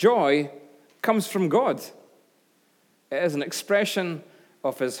Joy comes from God. It is an expression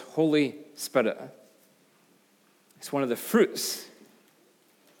of his Holy Spirit. It's one of the fruits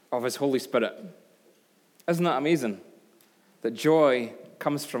of his Holy Spirit. Isn't that amazing? That joy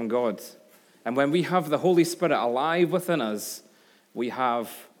comes from God. And when we have the Holy Spirit alive within us, we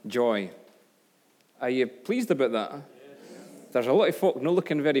have joy. Are you pleased about that? Yes. There's a lot of folk not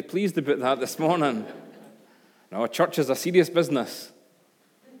looking very pleased about that this morning. No, church is a serious business.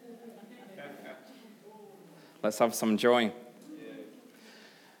 Let's have some joy.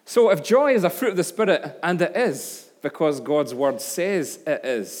 So if joy is a fruit of the Spirit, and it is, because God's word says it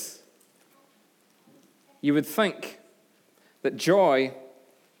is, you would think that joy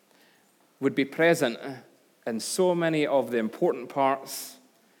would be present in so many of the important parts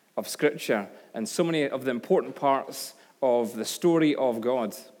of Scripture and so many of the important parts of the story of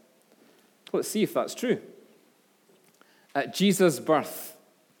God. Let's see if that's true. At Jesus' birth,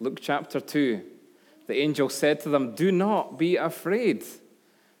 Luke chapter 2, the angel said to them, "Do not be afraid.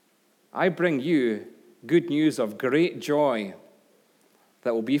 I bring you good news of great joy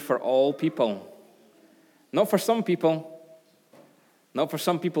that will be for all people." Not for some people. Not for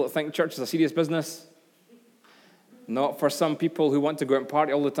some people that think church is a serious business. Not for some people who want to go out and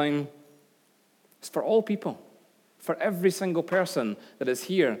party all the time. It's for all people. For every single person that is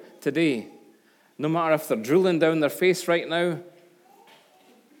here today. No matter if they're drooling down their face right now.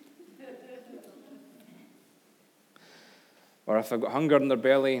 Or if they've got hunger in their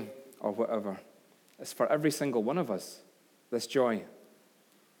belly. Or whatever. It's for every single one of us. This joy.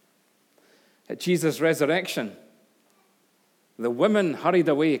 At Jesus' resurrection, the women hurried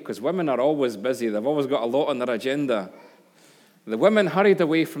away, because women are always busy. They've always got a lot on their agenda. The women hurried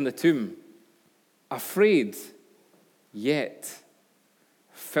away from the tomb, afraid, yet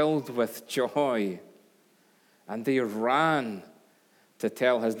filled with joy. And they ran to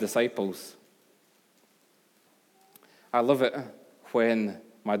tell his disciples. I love it when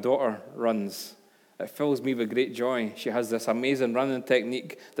my daughter runs. It fills me with great joy. She has this amazing running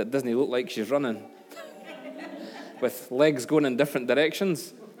technique that doesn't look like she's running. With legs going in different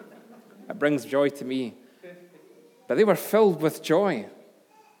directions. It brings joy to me. But they were filled with joy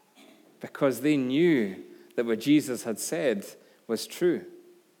because they knew that what Jesus had said was true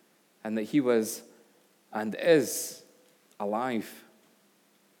and that he was and is alive.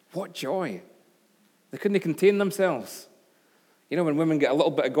 What joy. They couldn't contain themselves. You know when women get a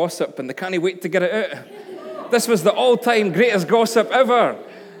little bit of gossip and they can't wait to get it out? This was the all-time greatest gossip ever.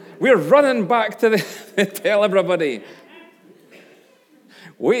 We're running back to tell everybody.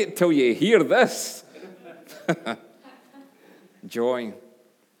 Wait till you hear this. Joy.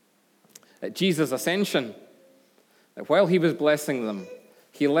 At Jesus' ascension, that while he was blessing them,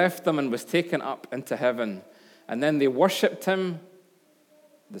 he left them and was taken up into heaven. And then they worshipped him,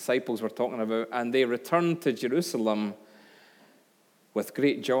 the disciples were talking about, and they returned to Jerusalem with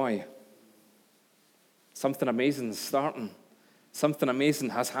great joy. Something amazing is starting. Something amazing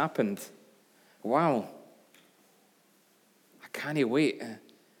has happened. Wow. I can't wait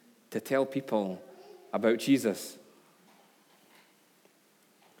to tell people about Jesus.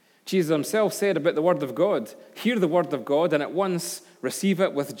 Jesus himself said about the Word of God, hear the Word of God and at once receive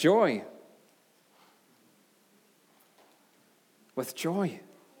it with joy. With joy.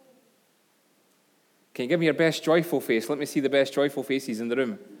 Can you give me your best joyful face? Let me see the best joyful faces in the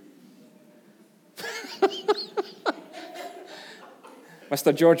room.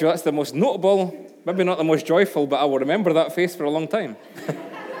 Mr. Giorgio, that's the most notable, maybe not the most joyful, but I will remember that face for a long time.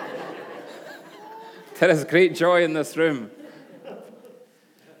 There is great joy in this room.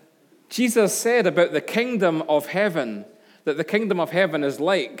 Jesus said about the kingdom of heaven, that the kingdom of heaven is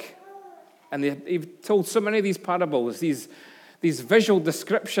like, and he told so many of these parables, these visual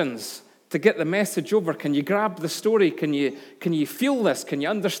descriptions to get the message over. Can you grab the story? Can you feel this? Can you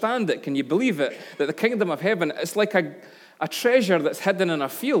understand it? Can you believe it? That the kingdom of heaven is like a treasure that's hidden in a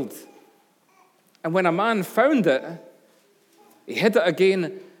field. And when a man found it, he hid it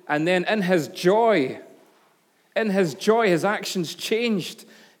again, and then in his joy, his actions changed.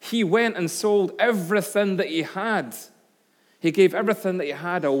 He went and sold everything that he had. He gave everything that he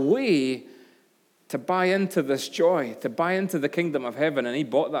had away to buy into this joy, to buy into the kingdom of heaven, and he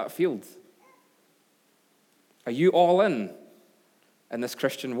bought that field. Are you all in this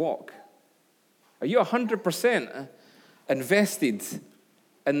Christian walk? Are you 100% invested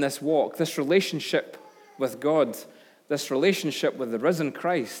in this walk, this relationship with God, this relationship with the risen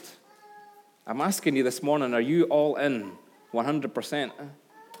Christ? I'm asking you this morning, are you all in 100%?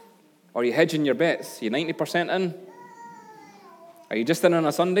 Are you hedging your bets? Are you 90% in? Are you just in on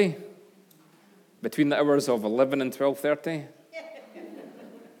a Sunday? Between the hours of 11 and 12:30?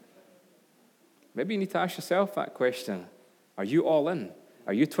 Maybe you need to ask yourself that question. Are you all in?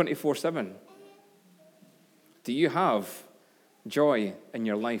 Are you 24/7? Do you have joy in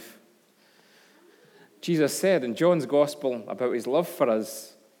your life? Jesus said in John's Gospel about his love for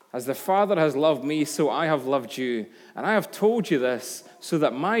us, "As the Father has loved me, so I have loved you. And I have told you this so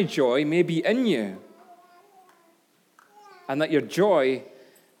that my joy may be in you, and that your joy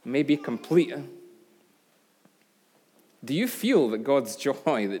may be complete." Do you feel that God's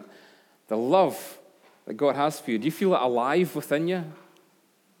joy, that the love that God has for you, do you feel it alive within you?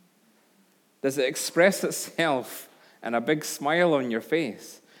 Does it express itself in a big smile on your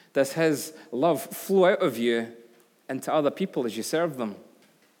face? Does his love flow out of you into other people as you serve them?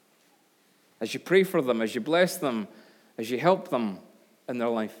 As you pray for them, as you bless them, as you help them in their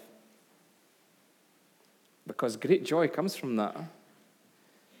life? Because great joy comes from that.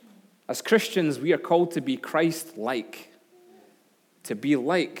 As Christians, we are called to be Christ-like, to be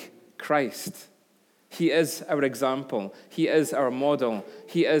like Christ. He is our example. He is our model.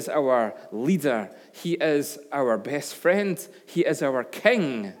 He is our leader. He is our best friend. He is our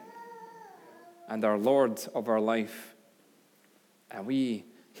King and our Lord of our life. And He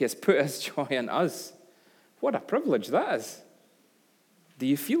has put his joy in us. What a privilege that is. Do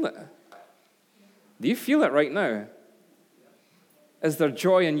you feel it? Do you feel it right now? Is there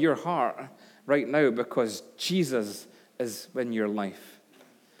joy in your heart right now because Jesus is in your life?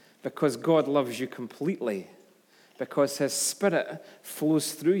 Because God loves you completely? Because his Spirit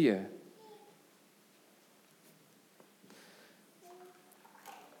flows through you?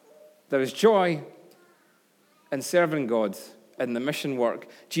 There is joy in serving God in the mission work.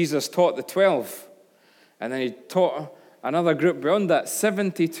 Jesus taught the 12, and then he taught another group beyond that,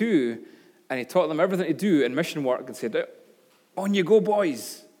 72, and he taught them everything to do in mission work and said, "On you go,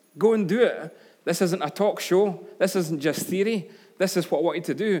 boys. Go and do it. This isn't a talk show. This isn't just theory. This is what I want you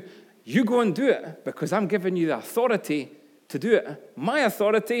to do. You go and do it because I'm giving you the authority to do it. My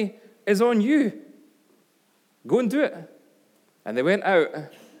authority is on you. Go and do it." And they went out.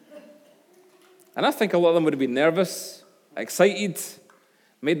 And I think a lot of them would have been nervous, excited,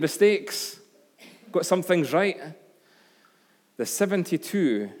 made mistakes, got some things right. The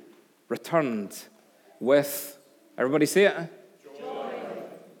 72 returned with, everybody say it? Joy.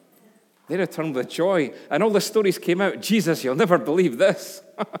 They returned with joy. And all the stories came out. Jesus, you'll never believe this.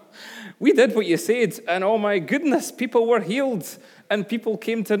 We did what you said, and oh my goodness, people were healed, and people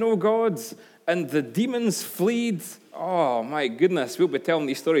came to know God, and the demons fled. Oh my goodness, we'll be telling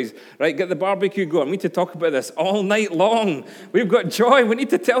these stories. Right, get the barbecue going. We need to talk about this all night long. We've got joy. We need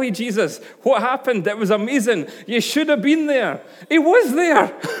to tell you, Jesus, what happened. It was amazing. You should have been there. He was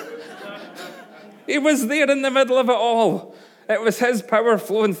there. He was there in the middle of it all. It was his power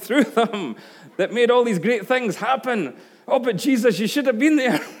flowing through them that made all these great things happen. Oh, but Jesus, you should have been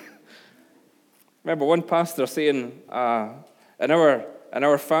there. Remember one pastor saying, in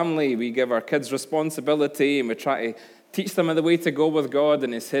our family, we give our kids responsibility and we try to teach them the way to go with God.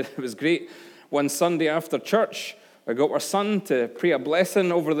 And he said it was great. One Sunday after church, we got our son to pray a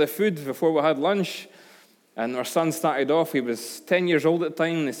blessing over the food before we had lunch. And our son started off, he was 10 years old at the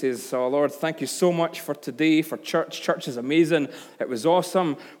time, and he says, "Oh Lord, thank you so much for today, for church. Church is amazing. It was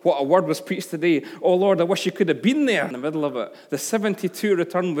awesome. What a word was preached today. Oh Lord, I wish you could have been there in the middle of it." The 72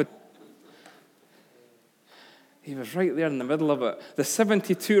 returned with, he was right there in the middle of it. The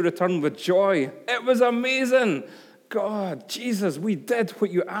 72 returned with joy. It was amazing. God, Jesus, we did what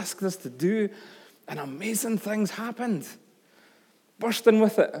you asked us to do, and amazing things happened. Bursting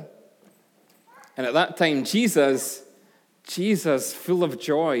with it. And at that time, Jesus, full of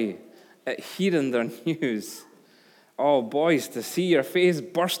joy at hearing their news. Oh, boys, to see your face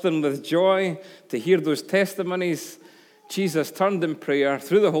bursting with joy, to hear those testimonies, Jesus turned in prayer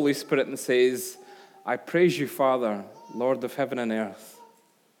through the Holy Spirit and says, "I praise you, Father, Lord of heaven and earth,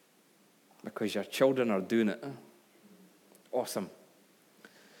 because your children are doing it." Awesome.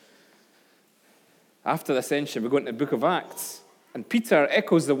 After the ascension, we go into the book of Acts. And Peter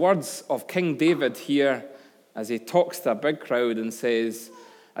echoes the words of King David here as he talks to a big crowd and says,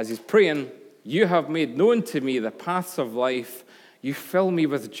 as he's praying, "You have made known to me the paths of life. You fill me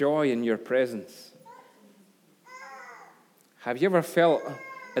with joy in your presence." Have you ever felt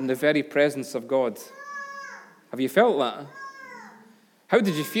in the very presence of God? Have you felt that? How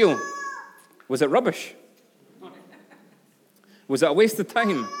did you feel? Was it rubbish? Was it a waste of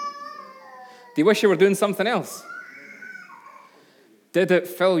time? Do you wish you were doing something else? Did it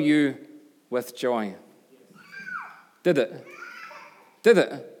fill you with joy? Did it? Did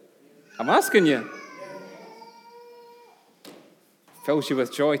it? I'm asking you. Fills you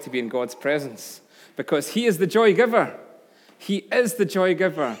with joy to be in God's presence because he is the joy giver. He is the joy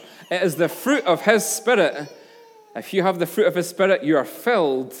giver. It is the fruit of his Spirit. If you have the fruit of his Spirit, you are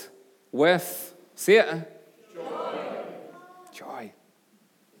filled with, say it, joy.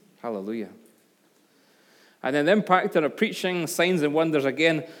 Hallelujah. And then the impact of preaching, signs and wonders,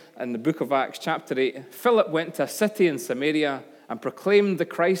 again, in the book of Acts, chapter 8. Philip went to a city in Samaria and proclaimed the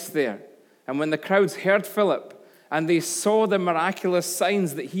Christ there. And when the crowds heard Philip and they saw the miraculous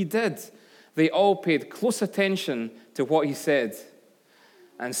signs that he did, they all paid close attention to what he said.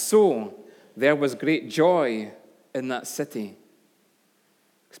 And so there was great joy in that city.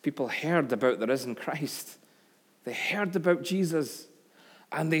 Because people heard about the risen Christ. They heard about Jesus.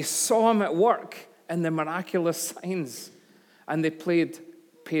 And they saw him at work in the miraculous signs. And they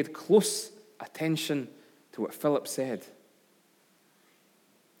paid close attention to what Philip said.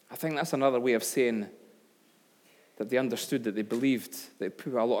 I think that's another way of saying that they understood, that they believed, they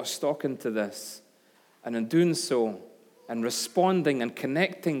put a lot of stock into this. And in doing so, and responding and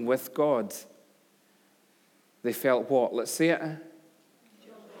connecting with God, they felt what? Let's say it.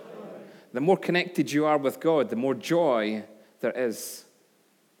 Joy. The more connected you are with God, the more joy there is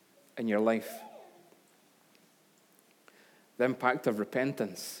in your life. The impact of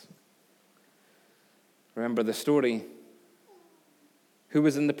repentance. Remember the story. Who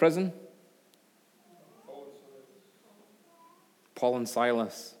was in the prison? Paul and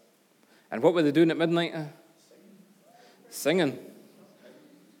Silas. And what were they doing at midnight? Singing.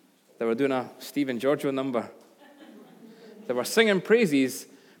 They were doing a Stephen Giorgio number. They were singing praises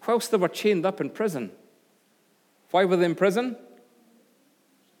whilst they were chained up in prison. Why were they in prison?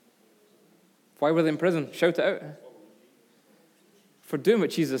 Why were they in prison? Shout it out. For doing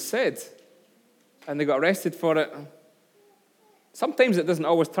what Jesus said. And they got arrested for it. Sometimes it doesn't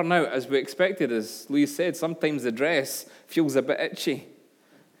always turn out as we expected, as Louise said. Sometimes the dress feels a bit itchy.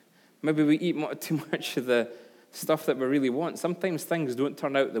 Maybe we eat too much of the stuff that we really want. Sometimes things don't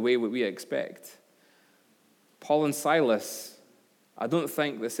turn out the way we expect. Paul and Silas, I don't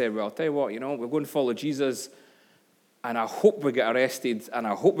think they said, well, I'll tell you what, we're going to follow Jesus, and I hope we get arrested, and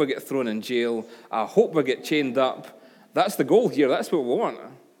I hope we get thrown in jail. I hope we get chained up. That's the goal here. That's what we want.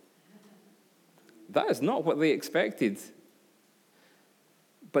 That is not what they expected.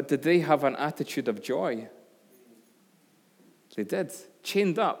 But did they have an attitude of joy? They did.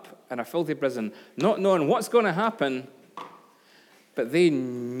 Chained up in a filthy prison, not knowing what's going to happen, but they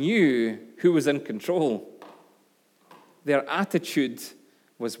knew who was in control. Their attitude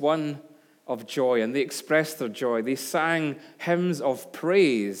was one of joy, and they expressed their joy. They sang hymns of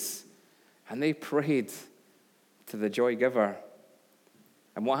praise, and they prayed to the joy giver.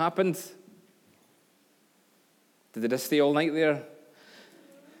 And what happened? Did they just stay all night there?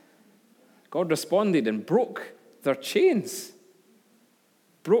 God responded and broke their chains.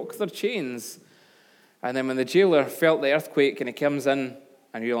 Broke their chains. And then when the jailer felt the earthquake and he comes in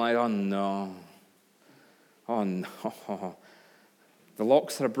and you're like, oh no. The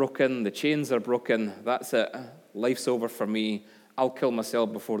locks are broken, the chains are broken, that's it. Life's over for me. I'll kill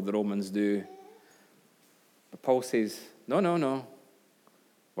myself before the Romans do. But Paul says, no.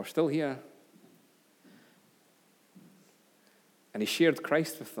 We're still here. And he shared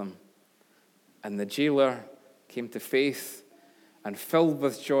Christ with them. And the jailer came to faith and filled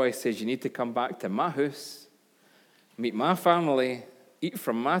with joy says, you need to come back to my house, meet my family, eat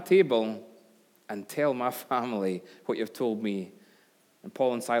from my table, and tell my family what you've told me. And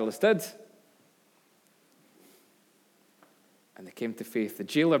Paul and Silas did. And they came to faith. The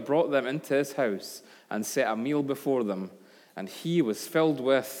jailer brought them into his house and set a meal before them. And he was filled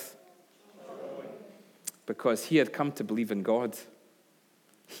with joy because he had come to believe in God.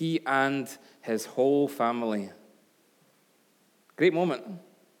 He and his whole family. Great moment.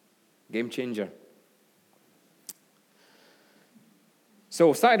 Game changer. So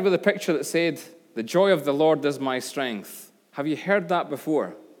we started with a picture that said, the joy of the Lord is my strength. Have you heard that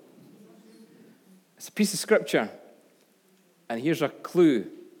before? It's a piece of scripture. And here's a clue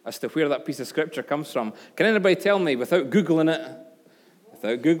as to where that piece of scripture comes from. Can anybody tell me, without Googling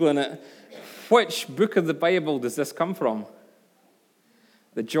it, which book of the Bible does this come from?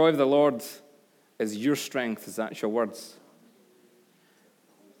 The joy of the Lord is your strength. Is that your words?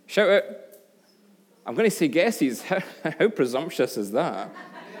 Shout out. I'm going to say guesses. How presumptuous is that?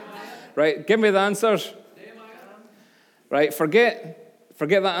 Right, give me the answers. Right, forget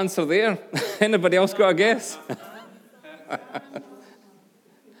that answer there. Anybody else got a guess? Of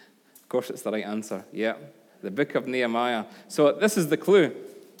course, it's the right answer. Yeah, the book of Nehemiah. So this is the clue.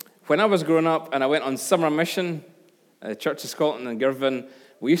 When I was growing up and I went on summer mission, the Church of Scotland in Girvan,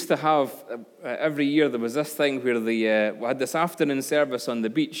 we used to have, every year there was this thing where we had this afternoon service on the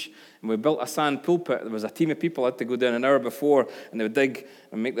beach, and we built a sand pulpit. There was a team of people that had to go down an hour before, and they would dig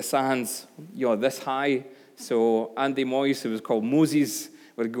and make the sands, this high. So Andy Moyes, who was called Moses,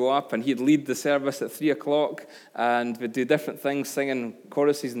 would go up, and he'd lead the service at 3 o'clock, and we'd do different things, singing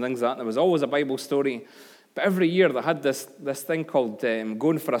choruses and things like that. And there was always a Bible story. But every year they had this thing called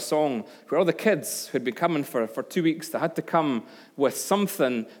Going for a Song, where all the kids who'd been coming for 2 weeks, they had to come with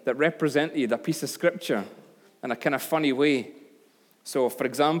something that represented a piece of scripture in a kind of funny way. So, for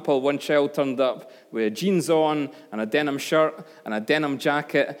example, one child turned up with jeans on and a denim shirt and a denim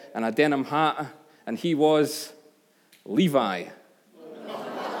jacket and a denim hat, and he was Levi.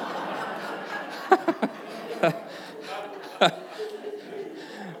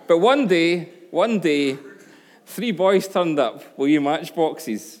 But one day, 3 boys turned up with your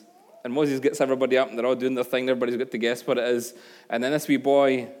matchboxes. And Moses gets everybody up, and they're all doing their thing. Everybody's got to guess what it is. And then this wee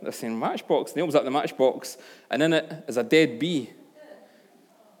boy, they're saying, matchbox. And he opens up the matchbox, and in it is a dead bee.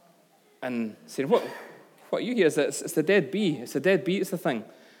 And saying, what are you here? It's the dead bee. It's the dead bee, it's the thing.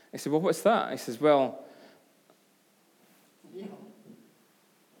 I said, well, what's that? He says, well,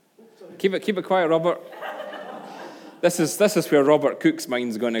 keep it quiet, Robert. This is where Robert Cook's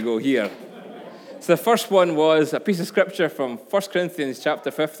mind's going to go here. So the first one was a piece of scripture from 1 Corinthians chapter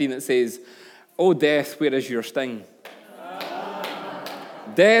 15 that says, "O death, where is your sting?"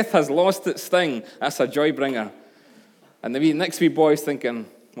 Death has lost its sting. That's a joy bringer. And the next wee boy's thinking,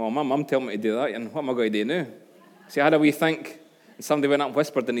 well, my mum told me to do that, and what am I going to do now? So I had a wee think, and somebody went up and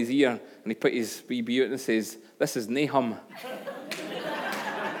whispered in his ear, and he put his wee bee out and says, "This is Nahum."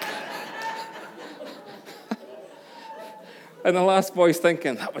 And the last boy's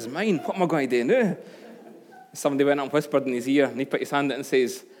thinking, that was mine. What am I going to do now? Somebody went up and whispered in his ear, and he put his hand out and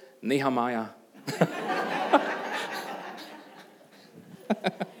says, Nehemiah.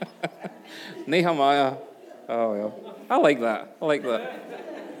 Nehemiah. Oh, well. I like that.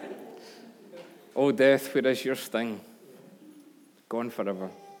 Oh, death, where is your sting? Gone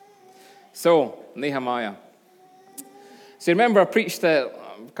forever. So, Nehemiah. So, remember I preached a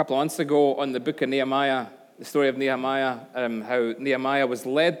couple of months ago on the book of Nehemiah, the story of Nehemiah, how Nehemiah was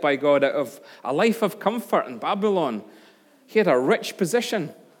led by God out of a life of comfort in Babylon. He had a rich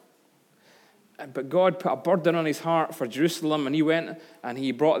position, but God put a burden on his heart for Jerusalem, and he went and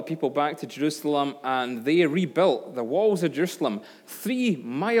he brought the people back to Jerusalem, and they rebuilt the walls of Jerusalem. 3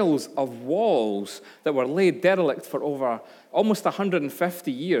 miles of walls that were laid derelict for over almost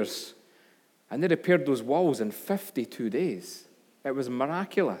 150 years. And they repaired those walls in 52 days. It was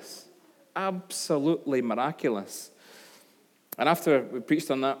miraculous. Absolutely miraculous. And after we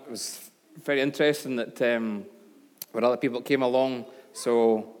preached on that, it was very interesting that when other people came along,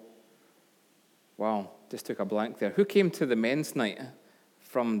 so, wow, just took a blank there. Who came to the men's night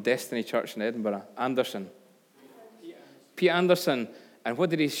from Destiny Church in Edinburgh? Anderson. Pete Anderson. And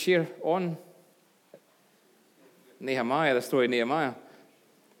what did he share on? Nehemiah, the story of Nehemiah.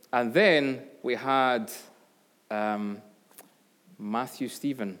 And then we had Matthew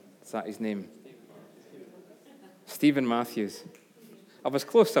Stephen. Is that his name? Stephen Matthews. I was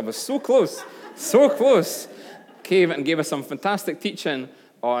close. I was so close. So close. Came and gave us some fantastic teaching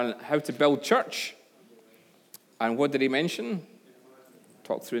on how to build church. And what did he mention?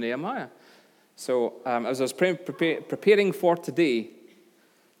 Talk through Nehemiah. So as I was preparing for today,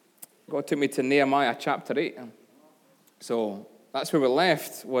 God took me to Nehemiah chapter 8. So that's where we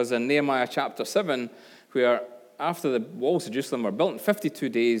left, was in Nehemiah chapter 7, where after the walls of Jerusalem were built in 52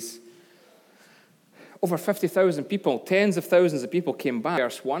 days, over 50,000 people, tens of thousands of people came back.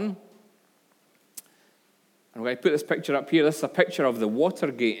 Verse 1. And when I put this picture up here, this is a picture of the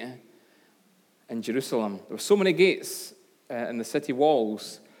Watergate in Jerusalem. There were so many gates in the city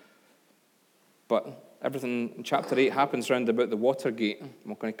walls, but everything in chapter 8 happens round about the Watergate.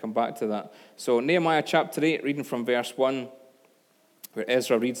 I'm going to come back to that. So Nehemiah chapter 8, reading from verse 1, where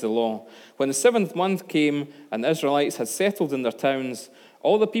Ezra reads the law. When the 7th month came and the Israelites had settled in their towns,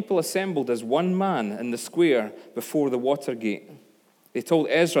 all the people assembled as one man in the square before the Watergate. They told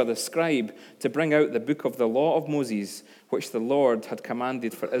Ezra the scribe to bring out the book of the law of Moses, which the Lord had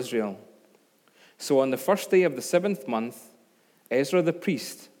commanded for Israel. So on the first day of the 7th month, Ezra the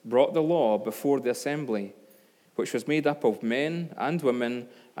priest brought the law before the assembly, which was made up of men and women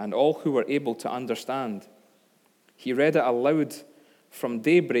and all who were able to understand. He read it aloud from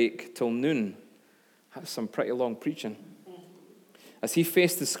daybreak till noon. That's some pretty long preaching. As he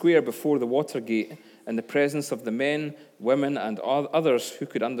faced the square before the Watergate in the presence of the men, women, and others who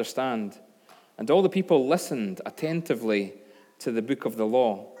could understand. And all the people listened attentively to the book of the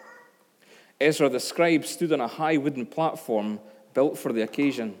law. Ezra the scribe stood on a high wooden platform built for the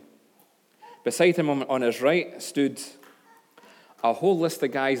occasion. Beside him on his right stood a whole list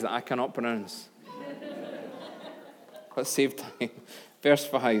of guys that I cannot pronounce. Let's save time. Verse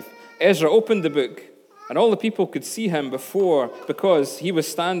 5. Ezra opened the book, and all the people could see him because he was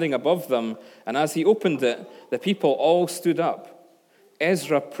standing above them. And as he opened it, the people all stood up.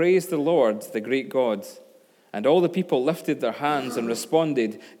 Ezra praised the Lord, the great God. And all the people lifted their hands and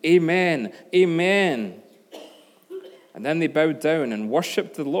responded, Amen, Amen. And then they bowed down and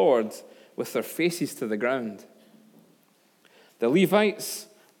worshipped the Lord with their faces to the ground. The Levites,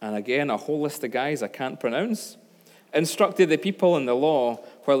 and again a whole list of guys I can't pronounce, instructed the people in the law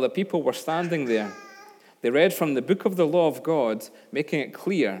while the people were standing there. They read from the book of the law of God, making it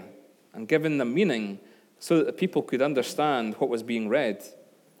clear and giving them meaning so that the people could understand what was being read.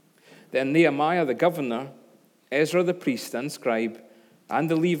 Then Nehemiah the governor, Ezra the priest and scribe, and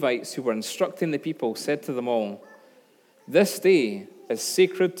the Levites who were instructing the people said to them all, This day is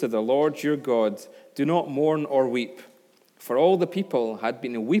sacred to the Lord your God. Do not mourn or weep. For all the people had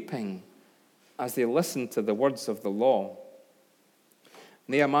been weeping as they listened to the words of the law.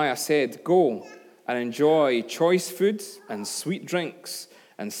 Nehemiah said, Go and enjoy choice foods and sweet drinks,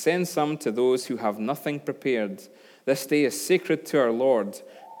 and send some to those who have nothing prepared. This day is sacred to our Lord.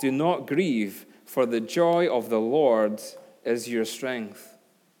 Do not grieve, for the joy of the Lord is your strength.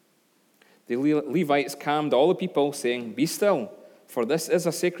 The Levites calmed all the people, saying, Be still, for this is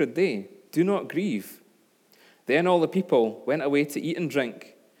a sacred day. Do not grieve. Then all the people went away to eat and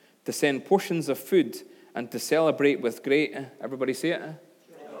drink, to send portions of food, and to celebrate with great, everybody say it?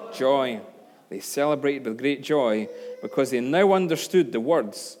 Joy. They celebrated with great joy because they now understood the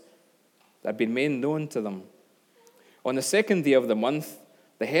words that had been made known to them. On the second day of the month,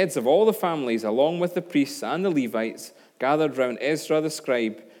 the heads of all the families, along with the priests and the Levites, gathered round Ezra the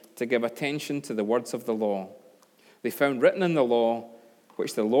scribe to give attention to the words of the law. They found written in the law,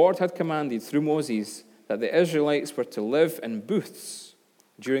 which the Lord had commanded through Moses, that the Israelites were to live in booths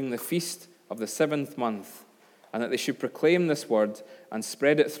during the feast of the 7th month, and that they should proclaim this word and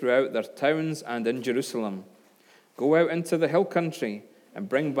spread it throughout their towns and in Jerusalem. Go out into the hill country and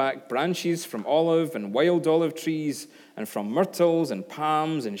bring back branches from olive and wild olive trees and from myrtles and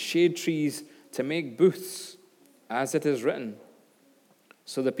palms and shade trees to make booths, as it is written.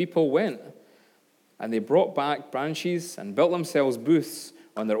 So the people went, and they brought back branches and built themselves booths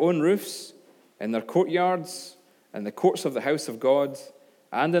on their own roofs, in their courtyards, in the courts of the house of God,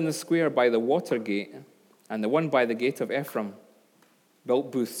 and in the square by the water gate, and the one by the gate of Ephraim,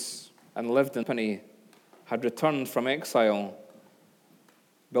 built booths and lived in company, had returned from exile,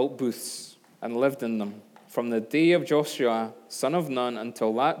 built booths and lived in them. From the day of Joshua, son of Nun,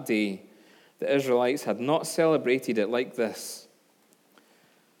 until that day, the Israelites had not celebrated it like this,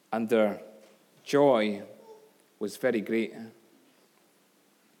 and their joy was very great.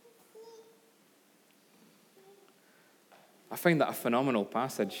 I find that a phenomenal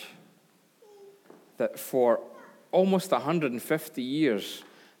passage, that for almost 150 years,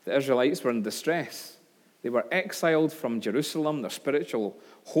 the Israelites were in distress. They were exiled from Jerusalem, their spiritual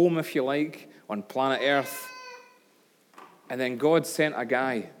home, if you like, on planet Earth. And then God sent a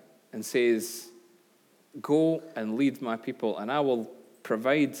guy and says, Go and lead my people, and I will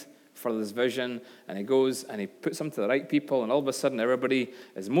provide for this vision. And he goes and he puts them to the right people, and all of a sudden everybody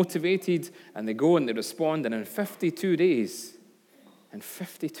is motivated, and they go and they respond, and in 52 days,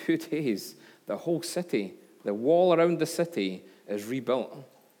 the whole city, the wall around the city is rebuilt.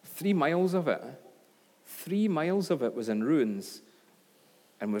 3 miles of it was in ruins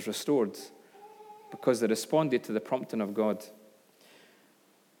and was restored because they responded to the prompting of God.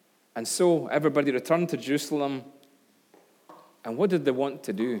 And so everybody returned to Jerusalem. And what did they want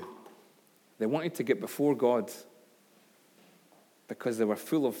to do? They wanted to get before God because they were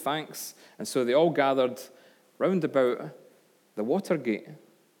full of thanks. And so they all gathered round about the water gate.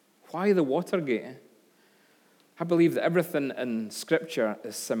 Why the water gate? I believe that everything in Scripture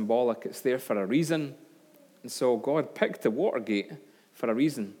is symbolic. It's there for a reason. And so God picked the water gate for a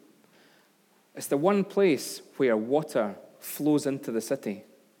reason. It's the one place where water flows into the city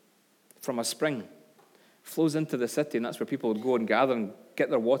from a spring. Flows into the city, and that's where people would go and gather and get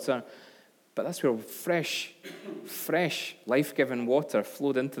their water. But that's where fresh, life-giving water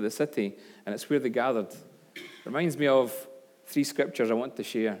flowed into the city, and it's where they gathered. Reminds me of 3 scriptures I want to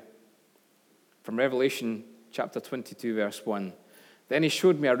share. From Revelation chapter 22, verse 1. Then he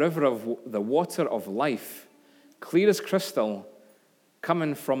showed me a river of the water of life, clear as crystal,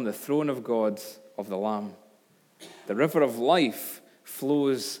 coming from the throne of God, of the Lamb. The river of life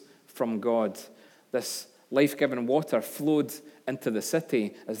flows from God. This life-giving water flowed into the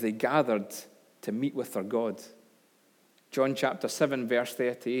city as they gathered to meet with their God. John chapter 7, verse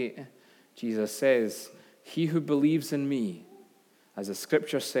 38, Jesus says, "He who believes in me, as the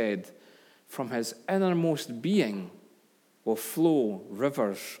scripture said, from his innermost being will flow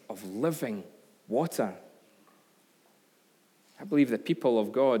rivers of living water." I believe the people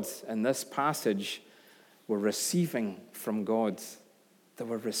of God in this passage were receiving from God. They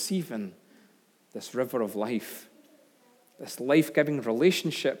were receiving this river of life, this life-giving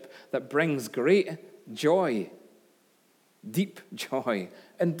relationship that brings great joy, deep joy,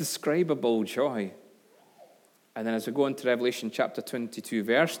 indescribable joy. And then as we go into Revelation chapter 22,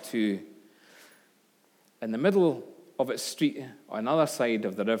 verse 2, in the middle of its street, on the other side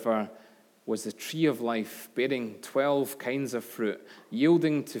of the river, was the tree of life, bearing 12 kinds of fruit,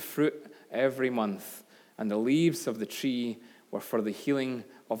 yielding to fruit every month. And the leaves of the tree were for the healing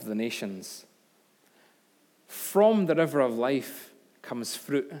of the nations. From the river of life comes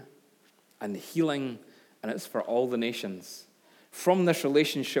fruit and healing, and it's for all the nations. From this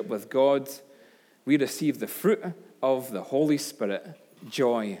relationship with God, we receive the fruit of the Holy Spirit,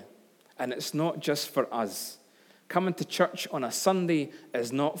 joy. And it's not just for us. Coming to church on a Sunday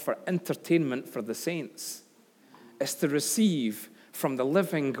is not for entertainment for the saints. It's to receive from the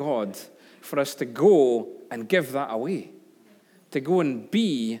living God, for us to go and give that away. To go and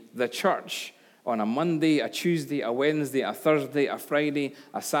be the church on a Monday, a Tuesday, a Wednesday, a Thursday, a Friday,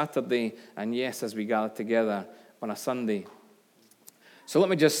 a Saturday, and yes, as we gather together on a Sunday. So let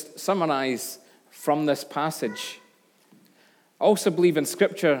me just summarize from this passage. I also believe in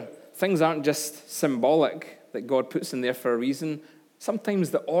Scripture, things aren't just symbolic that God puts in there for a reason.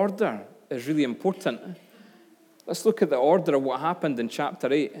 Sometimes the order is really important. Let's look at the order of what happened in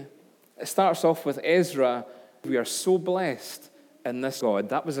chapter 8. It starts off with Ezra. We are so blessed in this God.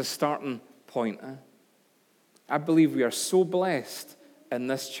 That was a starting point. I believe we are so blessed in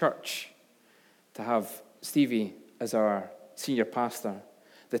this church to have Stevie as our senior pastor.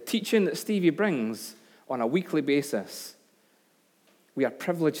 The teaching that Stevie brings on a weekly basis, we are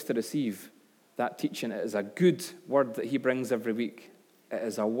privileged to receive that teaching. It is a good word that he brings every week. It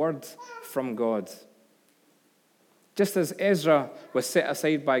is a word from God. Just as Ezra was set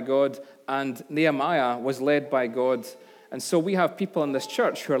aside by God and Nehemiah was led by God, and so we have people in this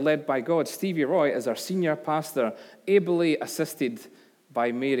church who are led by God. Stevie Roy is our senior pastor, ably assisted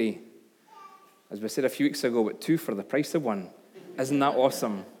by Mary. As we said a few weeks ago, but 2 for the price of 1. Isn't that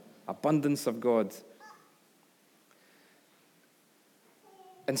awesome? Abundance of God.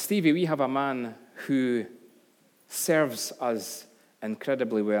 And Stevie, we have a man who serves us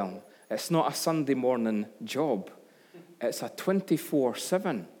incredibly well. It's not a Sunday morning job. It's a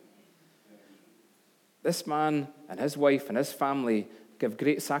 24/7. This man and his wife and his family give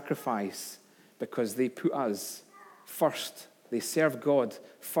great sacrifice because they put us first. They serve God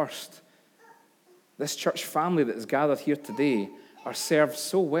first. This church family that is gathered here today are served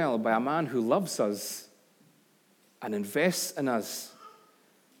so well by a man who loves us and invests in us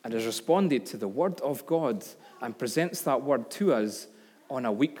and has responded to the word of God and presents that word to us on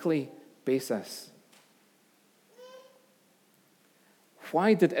a weekly basis.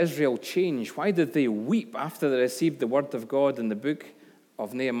 Why did Israel change? Why did they weep after they received the word of God in the book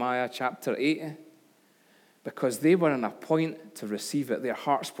of Nehemiah chapter 8? Because they were in a point to receive it. Their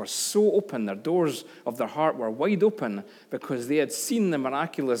hearts were so open, their doors of their heart were wide open because they had seen the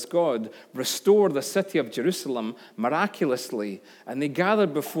miraculous God restore the city of Jerusalem miraculously. And they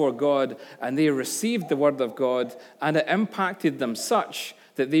gathered before God and they received the word of God, and it impacted them such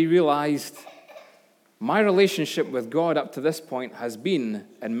that they realized, my relationship with God up to this point has been,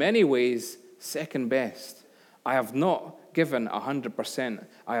 in many ways, second best. I have not given 100%.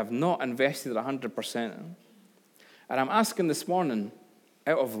 I have not invested 100%. And I'm asking this morning,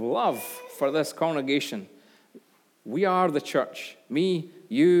 out of love for this congregation, we are the church. Me,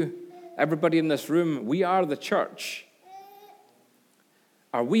 you, everybody in this room, we are the church.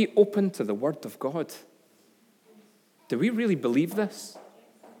 Are we open to the word of God? Do we really believe this?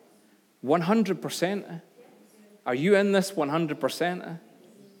 100%? Are you in this 100%?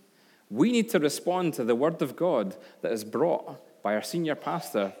 We need to respond to the word of God that is brought by our senior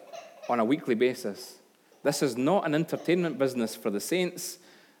pastor on a weekly basis. This is not an entertainment business for the saints.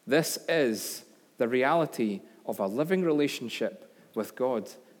 This is the reality of a living relationship with God.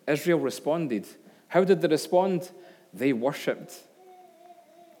 Israel responded. How did they respond? They worshipped.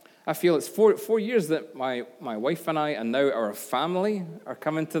 I feel it's four years that my wife and I, and now our family, are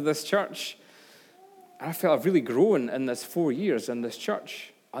coming to this church. And I feel I've really grown in this 4 years in this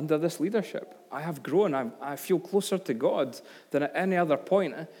church under this leadership. I have grown. I feel closer to God than at any other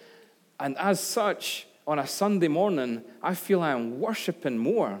point. And as such, on a Sunday morning, I feel I'm worshiping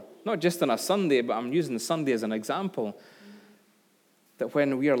more. Not just on a Sunday, but I'm using Sunday as an example. that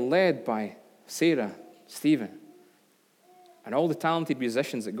when we are led by Sarah, Stephen, and all the talented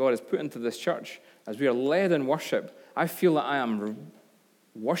musicians that God has put into this church, as we are led in worship, I feel that I am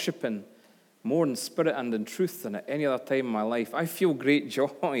worshiping more in spirit and in truth than at any other time in my life. I feel great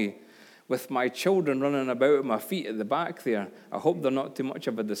joy with my children running about at my feet at the back there. I hope they're not too much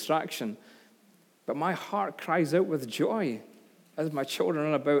of a distraction. But my heart cries out with joy as my children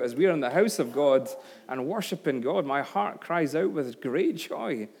run about, as we are in the house of God and worshiping God. My heart cries out with great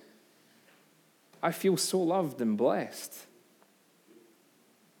joy. I feel so loved and blessed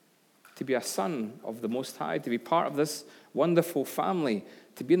to be a son of the Most High, to be part of this wonderful family,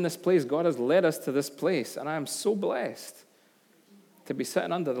 to be in this place. God has led us to this place, and I am so blessed to be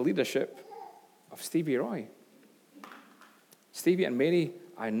sitting under the leadership of Stevie Roy. Stevie and Mary,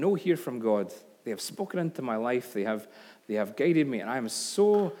 I know hear from God. They have spoken into my life. They have guided me, and I am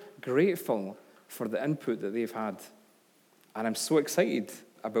so grateful for the input that they've had. And I'm so excited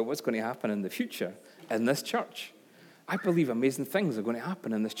about what's going to happen in the future in this church. I believe amazing things are going to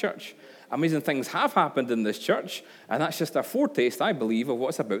happen in this church. Amazing things have happened in this church, and that's just a foretaste, I believe, of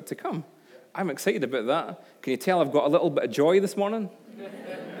what's about to come. I'm excited about that. Can you tell I've got a little bit of joy this morning?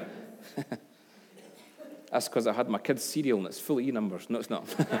 That's because I had my kids' cereal and it's full of E numbers. No, it's not.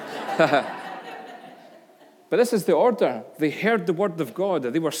 But this is the order. They heard the word of God.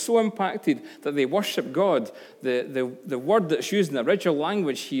 They were so impacted that they worshiped God. The word that's used in the original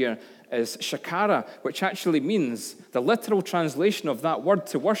language here is shakara, which actually means, the literal translation of that word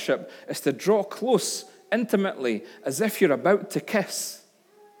to worship is to draw close intimately, as if you're about to kiss.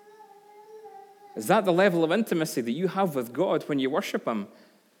 Is that the level of intimacy that you have with God when you worship Him?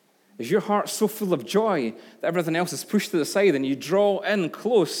 Is your heart so full of joy that everything else is pushed to the side and you draw in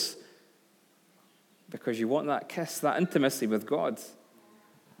close because you want that kiss, that intimacy with God?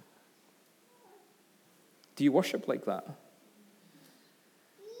 Do you worship like that?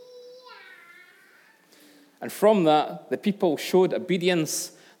 And from that, the people showed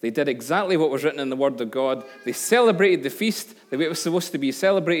obedience. They did exactly what was written in the Word of God. They celebrated the feast the way it was supposed to be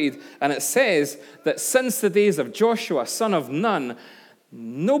celebrated. And it says that since the days of Joshua, son of Nun,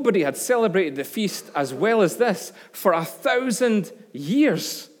 nobody had celebrated the feast as well as this for 1,000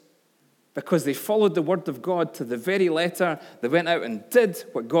 years. Because they followed the word of God to the very letter. They went out and did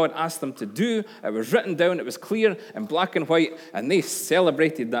what God asked them to do. It was written down, it was clear in black and white, and they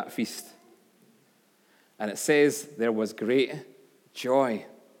celebrated that feast. And it says there was great joy.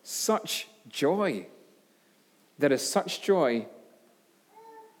 Such joy. There is such joy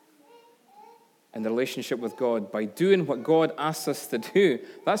in the relationship with God by doing what God asks us to do.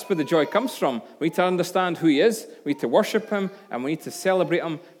 That's where the joy comes from. We need to understand who He is, we need to worship Him, and we need to celebrate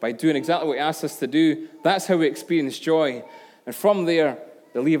Him by doing exactly what He asks us to do. That's how we experience joy. And from there,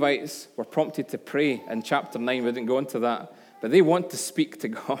 the Levites were prompted to pray in chapter 9. We didn't go into that. But they want to speak to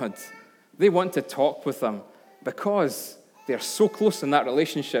God. They want to talk with Him because they're so close in that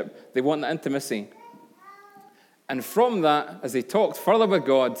relationship. They want that intimacy. And from that, as they talked further with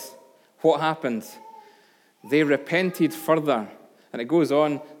God, what happened? They repented further. And it goes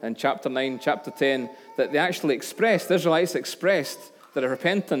on in chapter 9, chapter 10, that they actually expressed, the Israelites expressed their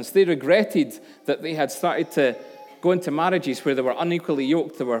repentance. They regretted that they had started to go into marriages where they were unequally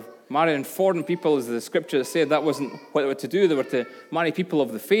yoked. They were marrying foreign people, as the scripture said. That wasn't what they were to do. They were to marry people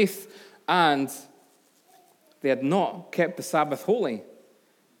of the faith. And they had not kept the Sabbath holy.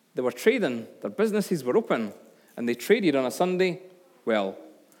 They were trading. Their businesses were open. And they traded on a Sunday. Well,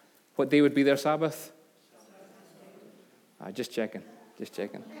 what day would be their Sabbath? Just checking.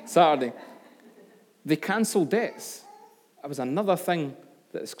 Saturday. They cancelled debts. That was another thing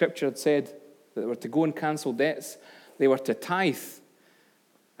that the scripture had said, that they were to go and cancel debts. They were to tithe.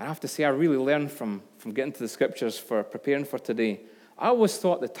 I have to say, I really learned from getting to the scriptures for preparing for today. I always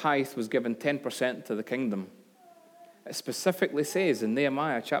thought the tithe was given 10% to the kingdom. It specifically says in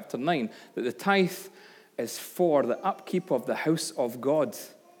Nehemiah chapter 9 that the tithe is for the upkeep of the house of God,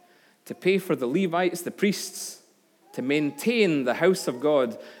 to pay for the Levites, the priests, to maintain the house of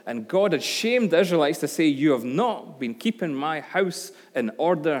God. And God had shamed the Israelites to say, you have not been keeping my house in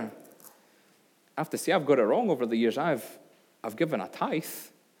order. I have to say, I've got it wrong over the years. I've given a tithe.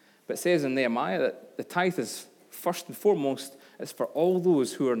 But it says in Nehemiah that the tithe is first and foremost, it's for all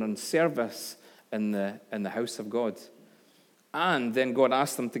those who are in service in the house of God. And then God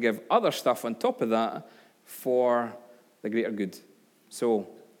asked them to give other stuff on top of that for the greater good. So,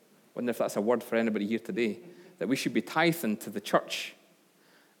 I wonder if that's a word for anybody here today, that we should be tithing to the church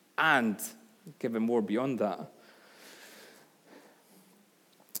and giving more beyond that.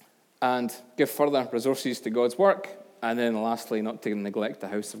 And give further resources to God's work. And then lastly, not to neglect the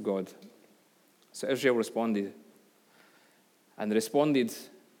house of God. So Israel responded. And they responded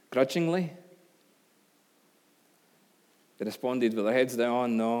grudgingly. They responded with their heads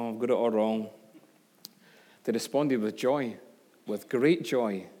down, no, I've got it all wrong. They responded with joy, with great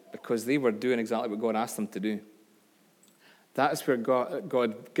joy, because they were doing exactly what God asked them to do. That's where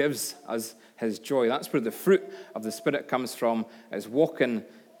God gives us his joy. That's where the fruit of the Spirit comes from, is walking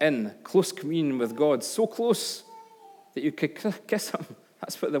in close communion with God, so close that you could kiss him.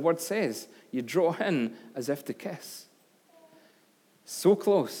 That's what the word says. You draw in as if to kiss. So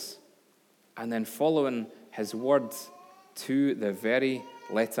close. And then following his word to the very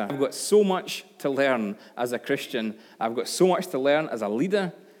letter. I've got so much to learn as a Christian. I've got so much to learn as a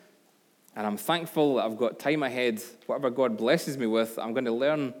leader. And I'm thankful that I've got time ahead. Whatever God blesses me with, I'm going to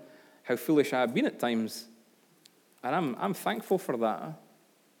learn how foolish I have been at times. And I'm thankful for that.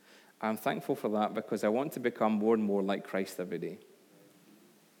 I'm thankful for that because I want to become more and more like Christ every day.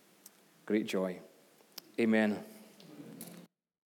 Great joy. Amen.